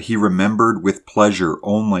realized that he remembered with pleasure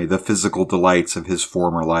only the physical delights of his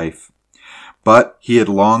former life. But he had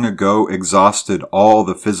long ago exhausted all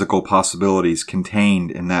the physical possibilities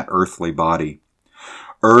contained in that earthly body.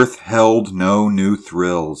 Earth held no new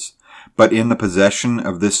thrills, but in the possession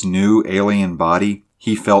of this new alien body,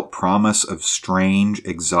 he felt promise of strange,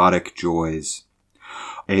 exotic joys.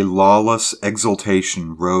 A lawless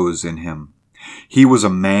exultation rose in him. He was a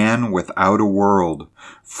man without a world,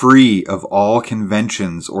 free of all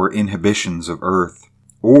conventions or inhibitions of Earth,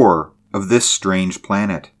 or of this strange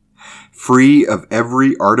planet. Free of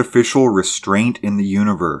every artificial restraint in the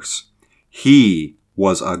universe. He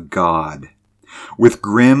was a god. With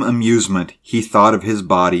grim amusement, he thought of his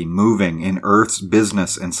body moving in Earth's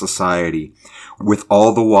business and society, with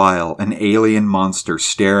all the while an alien monster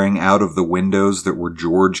staring out of the windows that were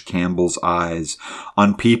George Campbell's eyes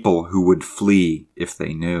on people who would flee if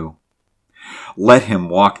they knew. Let him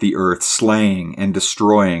walk the earth slaying and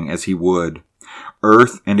destroying as he would.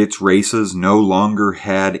 Earth and its races no longer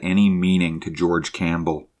had any meaning to George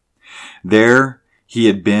Campbell. There, he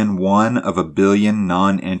had been one of a billion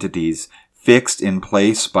non-entities fixed in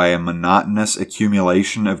place by a monotonous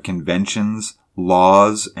accumulation of conventions,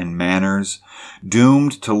 laws, and manners,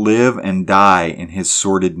 doomed to live and die in his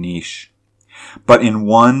sordid niche. But in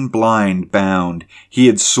one blind bound, he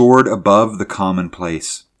had soared above the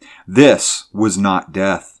commonplace. This was not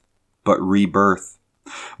death, but rebirth.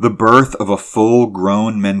 The birth of a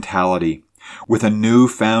full-grown mentality, with a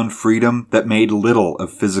new-found freedom that made little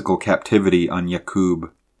of physical captivity on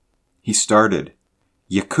Yakub. He started.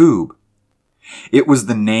 Yakub. It was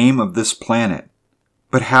the name of this planet.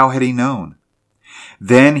 But how had he known?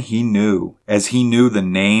 Then he knew, as he knew the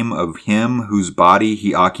name of him whose body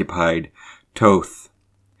he occupied, Thoth.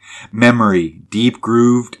 Memory,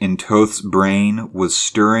 deep-grooved in Toth's brain, was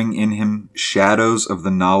stirring in him shadows of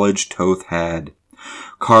the knowledge Toth had.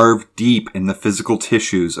 Carved deep in the physical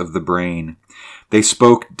tissues of the brain, they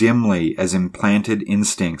spoke dimly as implanted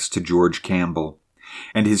instincts to George Campbell,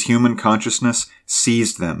 and his human consciousness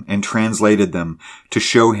seized them and translated them to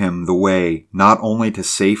show him the way not only to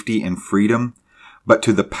safety and freedom, but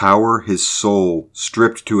to the power his soul,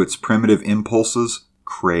 stripped to its primitive impulses,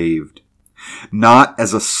 craved. Not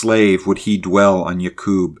as a slave would he dwell on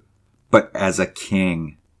Yakub, but as a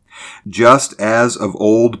king. Just as of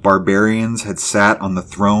old barbarians had sat on the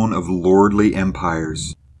throne of lordly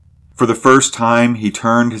empires. For the first time he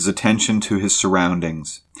turned his attention to his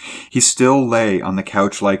surroundings. He still lay on the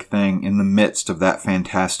couch-like thing in the midst of that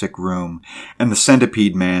fantastic room, and the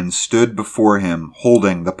centipede man stood before him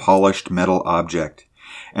holding the polished metal object,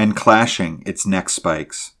 and clashing its neck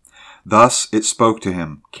spikes. Thus it spoke to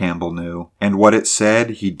him, Campbell knew, and what it said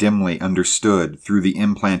he dimly understood through the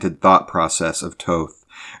implanted thought process of Toth,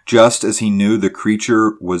 just as he knew the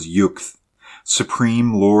creature was Yukth,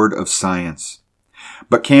 supreme lord of science.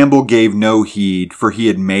 But Campbell gave no heed, for he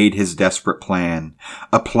had made his desperate plan,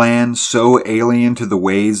 a plan so alien to the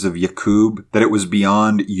ways of Yakub that it was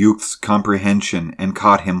beyond Yukth's comprehension and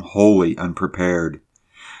caught him wholly unprepared.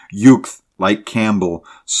 Yukth, like Campbell,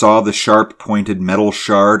 saw the sharp-pointed metal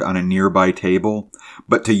shard on a nearby table,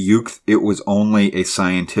 but to Yukth it was only a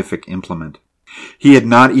scientific implement. He had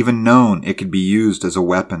not even known it could be used as a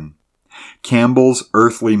weapon. Campbell's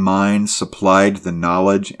earthly mind supplied the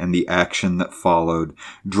knowledge and the action that followed,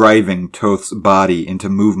 driving Toth's body into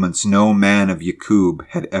movements no man of Yakub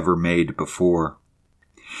had ever made before.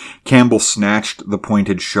 Campbell snatched the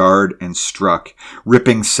pointed shard and struck,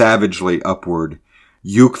 ripping savagely upward.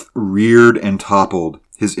 Yukth reared and toppled,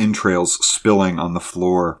 his entrails spilling on the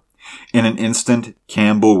floor. In an instant,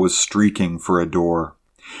 Campbell was streaking for a door.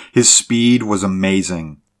 His speed was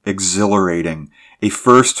amazing, exhilarating, a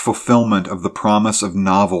first fulfillment of the promise of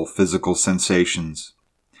novel physical sensations.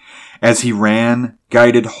 As he ran,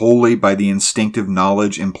 guided wholly by the instinctive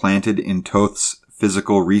knowledge implanted in Toth's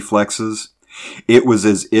physical reflexes, it was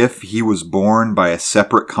as if he was borne by a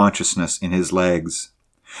separate consciousness in his legs.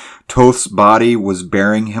 Toth's body was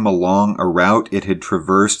bearing him along a route it had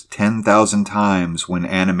traversed 10,000 times when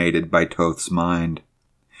animated by Toth's mind.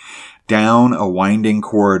 Down a winding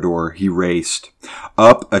corridor he raced,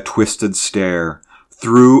 up a twisted stair,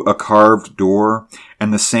 through a carved door,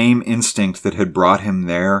 and the same instinct that had brought him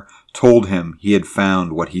there told him he had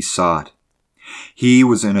found what he sought. He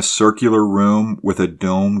was in a circular room with a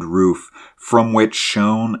domed roof, from which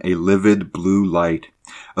shone a livid blue light.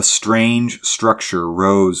 A strange structure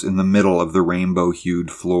rose in the middle of the rainbow-hued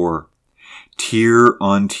floor. Tier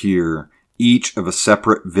on tier, each of a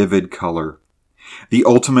separate vivid color. The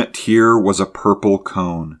ultimate tier was a purple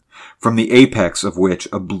cone, from the apex of which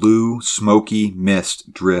a blue, smoky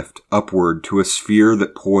mist drifted upward to a sphere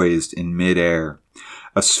that poised in mid-air,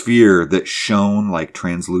 a sphere that shone like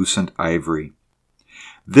translucent ivory.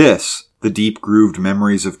 This, the deep-grooved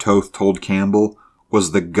memories of Toth told Campbell,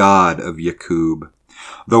 was the god of Yakub,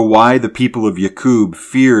 though why the people of Yakub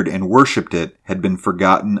feared and worshipped it had been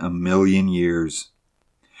forgotten 1,000,000 years.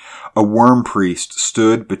 A worm priest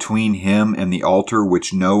stood between him and the altar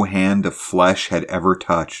which no hand of flesh had ever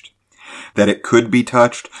touched. That it could be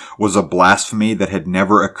touched was a blasphemy that had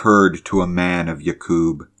never occurred to a man of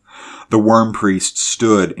Yakub. The worm priest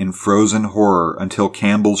stood in frozen horror until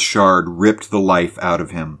Campbell's shard ripped the life out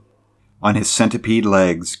of him. On his centipede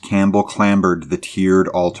legs, Campbell clambered the tiered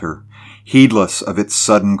altar, heedless of its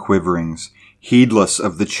sudden quiverings, heedless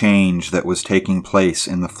of the change that was taking place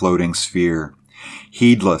in the floating sphere,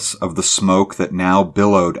 heedless of the smoke that now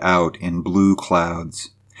billowed out in blue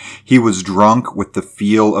clouds. He was drunk with the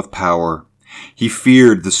feel of power. He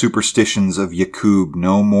feared the superstitions of Yakub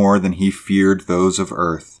no more than he feared those of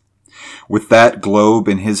earth. With that globe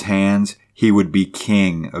in his hands, he would be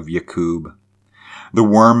king of Yakub. The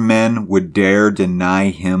worm men would dare deny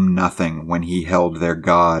him nothing when he held their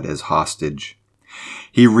god as hostage.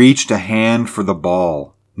 He reached a hand for the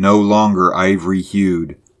ball, no longer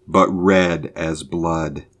ivory-hued, but red as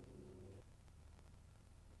blood.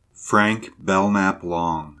 Frank Belknap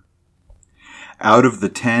Long. Out of the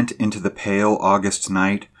tent into the pale August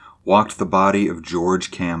night walked the body of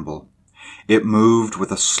George Campbell. It moved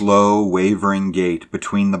with a slow, wavering gait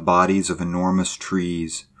between the bodies of enormous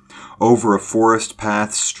trees, over a forest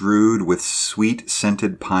path strewed with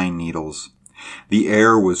sweet-scented pine needles. The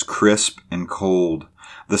air was crisp and cold.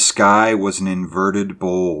 The sky was an inverted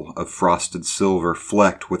bowl of frosted silver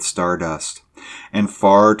flecked with stardust, and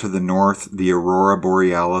far to the north the aurora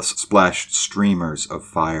borealis splashed streamers of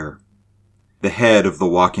fire. The head of the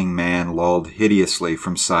walking man lolled hideously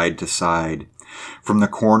from side to side. From the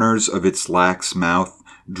corners of its lax mouth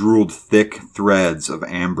drooled thick threads of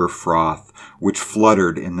amber froth, which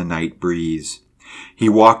fluttered in the night breeze. He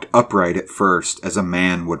walked upright at first, as a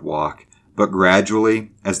man would walk, but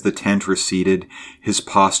gradually, as the tent receded, his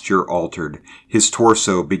posture altered. His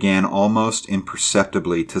torso began almost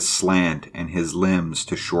imperceptibly to slant and his limbs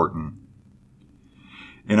to shorten.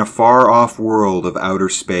 In a far-off world of outer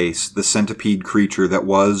space, the centipede creature that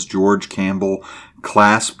was George Campbell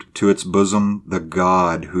clasped to its bosom the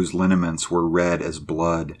god whose lineaments were red as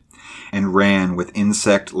blood, and ran with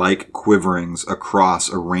insect-like quiverings across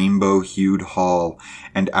a rainbow-hued hall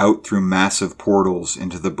and out through massive portals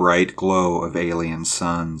into the bright glow of alien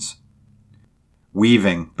suns.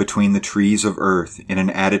 Weaving between the trees of earth in an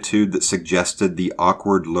attitude that suggested the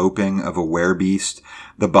awkward loping of a werebeast,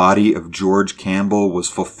 the body of George Campbell was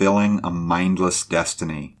fulfilling a mindless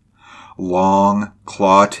destiny. Long,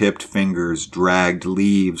 claw-tipped fingers dragged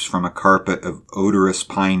leaves from a carpet of odorous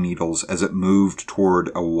pine needles as it moved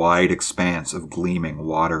toward a wide expanse of gleaming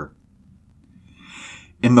water.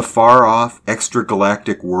 In the far-off,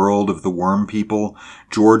 extragalactic world of the worm people,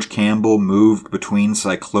 George Campbell moved between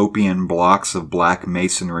cyclopean blocks of black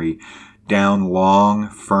masonry, down long,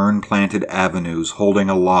 fern-planted avenues holding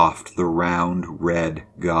aloft the round, red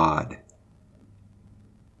god.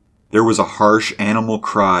 There was a harsh animal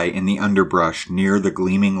cry in the underbrush near the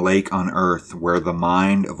gleaming lake on earth where the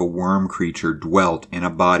mind of a worm creature dwelt in a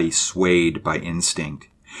body swayed by instinct.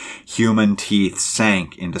 Human teeth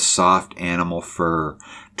sank into soft animal fur,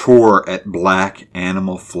 tore at black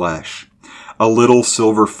animal flesh. A little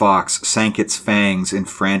silver fox sank its fangs in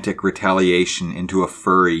frantic retaliation into a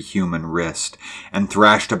furry human wrist, and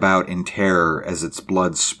thrashed about in terror as its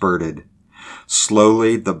blood spurted.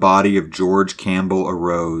 Slowly the body of George Campbell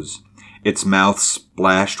arose, its mouth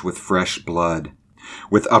splashed with fresh blood.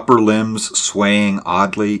 With upper limbs swaying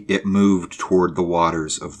oddly, it moved toward the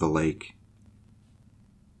waters of the lake.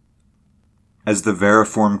 As the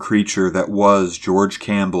veriform creature that was George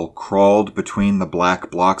Campbell crawled between the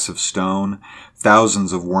black blocks of stone,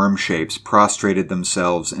 thousands of worm shapes prostrated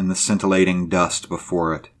themselves in the scintillating dust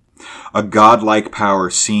before it. A godlike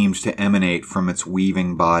power seemed to emanate from its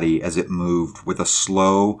weaving body as it moved with a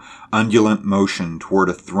slow, undulant motion toward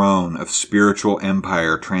a throne of spiritual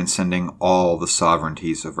empire transcending all the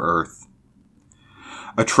sovereignties of earth.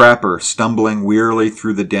 A trapper, stumbling wearily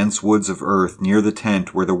through the dense woods of earth near the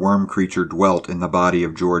tent where the worm creature dwelt in the body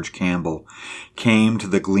of George Campbell, came to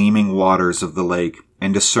the gleaming waters of the lake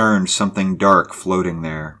and discerned something dark floating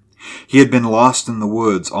there. He had been lost in the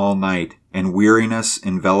woods all night, and weariness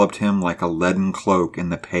enveloped him like a leaden cloak in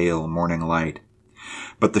the pale morning light.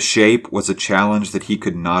 But the shape was a challenge that he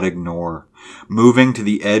could not ignore. Moving to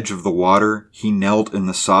the edge of the water, he knelt in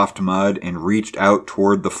the soft mud and reached out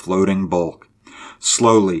toward the floating bulk.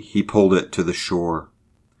 Slowly, he pulled it to the shore.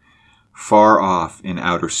 Far off in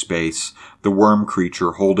outer space, the worm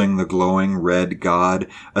creature holding the glowing red god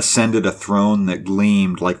ascended a throne that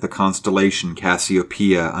gleamed like the constellation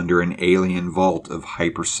Cassiopeia under an alien vault of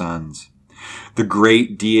hypersuns. The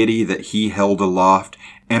great deity that he held aloft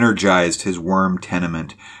energized his worm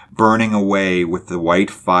tenement, burning away with the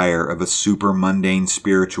white fire of a super-mundane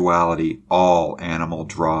spirituality all animal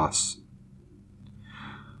dross.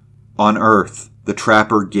 On earth, the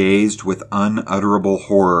trapper gazed with unutterable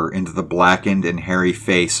horror into the blackened and hairy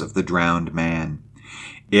face of the drowned man.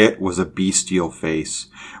 It was a bestial face,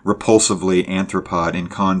 repulsively anthropod in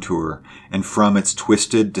contour, and from its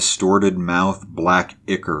twisted, distorted mouth black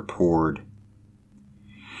ichor poured.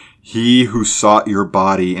 He who sought your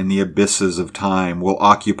body in the abysses of time will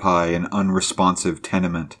occupy an unresponsive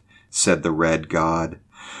tenement, said the red god.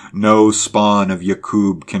 No spawn of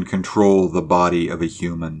Yaqub can control the body of a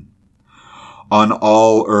human. On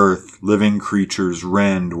all earth, living creatures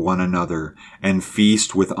rend one another and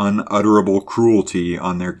feast with unutterable cruelty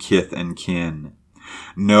on their kith and kin.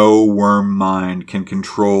 No worm mind can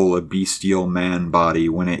control a bestial man body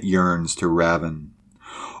when it yearns to raven.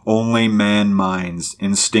 Only man minds,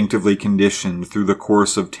 instinctively conditioned through the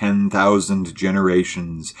course of 10,000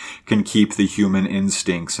 generations, can keep the human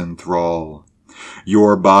instincts in thrall.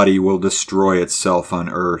 Your body will destroy itself on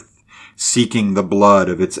earth, seeking the blood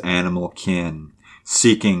of its animal kin,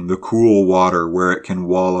 seeking the cool water where it can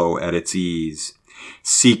wallow at its ease,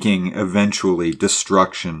 seeking eventually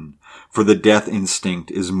destruction, for the death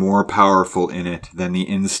instinct is more powerful in it than the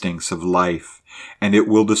instincts of life, and it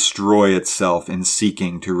will destroy itself in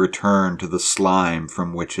seeking to return to the slime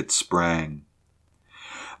from which it sprang.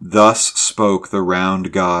 Thus spoke the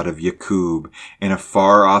round god of Yakub in a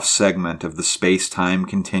far-off segment of the space-time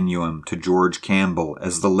continuum to George Campbell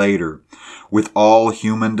as the later, with all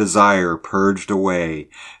human desire purged away,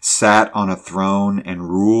 sat on a throne and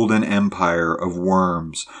ruled an empire of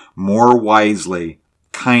worms more wisely,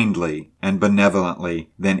 kindly, and benevolently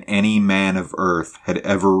than any man of earth had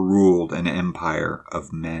ever ruled an empire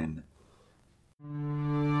of men.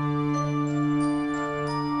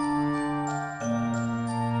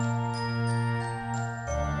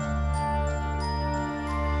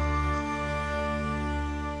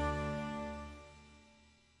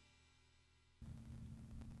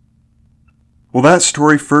 Well, that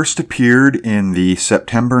story first appeared in the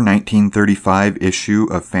September 1935 issue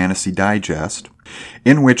of Fantasy Digest,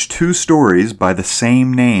 in which two stories by the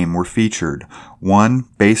same name were featured, one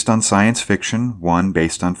based on science fiction, one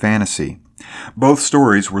based on fantasy. Both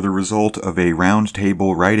stories were the result of a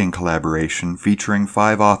roundtable writing collaboration featuring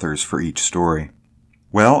 5 authors for each story.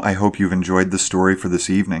 Well, I hope you've enjoyed the story for this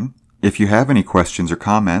evening. If you have any questions or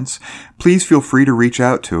comments, please feel free to reach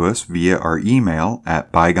out to us via our email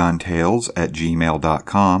at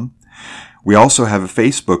bygonetales@gmail.com. We also have a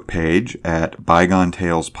Facebook page at Bygone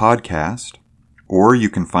Tales Podcast, or you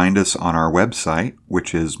can find us on our website,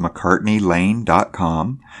 which is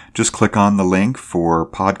mccartneylane.com. Just click on the link for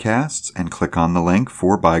podcasts and click on the link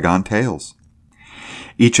for Bygone Tales.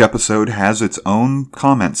 Each episode has its own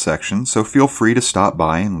comment section, so feel free to stop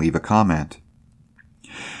by and leave a comment.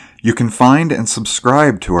 You can find and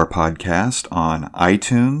subscribe to our podcast on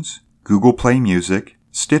iTunes, Google Play Music,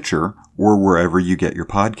 Stitcher, or wherever you get your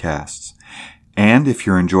podcasts. And if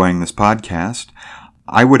you're enjoying this podcast,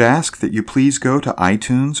 I would ask that you please go to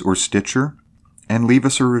iTunes or Stitcher and leave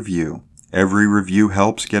us a review. Every review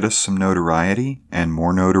helps get us some notoriety, and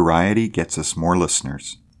more notoriety gets us more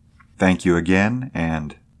listeners. Thank you again,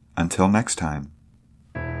 and until next time.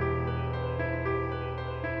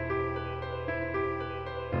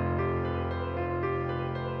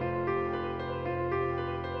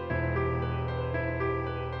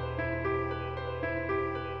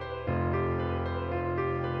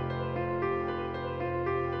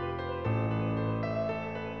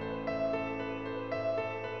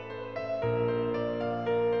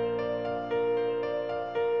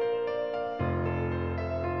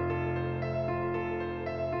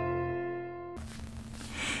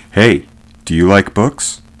 Hey, do you like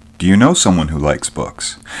books? Do you know someone who likes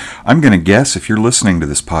books? I'm going to guess if you're listening to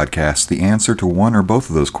this podcast, the answer to one or both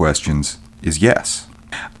of those questions is yes.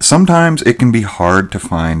 Sometimes it can be hard to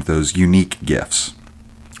find those unique gifts.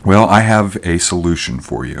 Well, I have a solution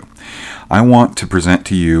for you. I want to present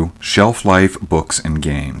to you Shelf Life Books and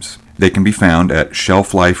Games. They can be found at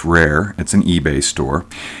Shelf Life Rare. It's an eBay store.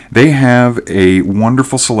 They have a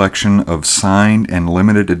wonderful selection of signed and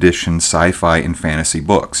limited edition sci-fi and fantasy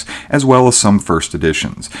books, as well as some first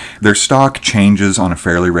editions. Their stock changes on a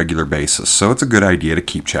fairly regular basis, so it's a good idea to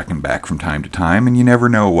keep checking back from time to time, and you never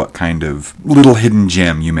know what kind of little hidden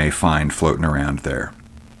gem you may find floating around there.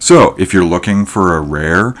 So, if you're looking for a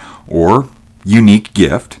rare or unique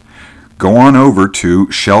gift, go on over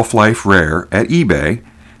to Shelf Life Rare at eBay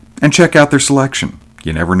and check out their selection.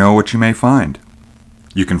 You never know what you may find.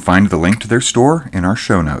 You can find the link to their store in our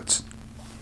show notes.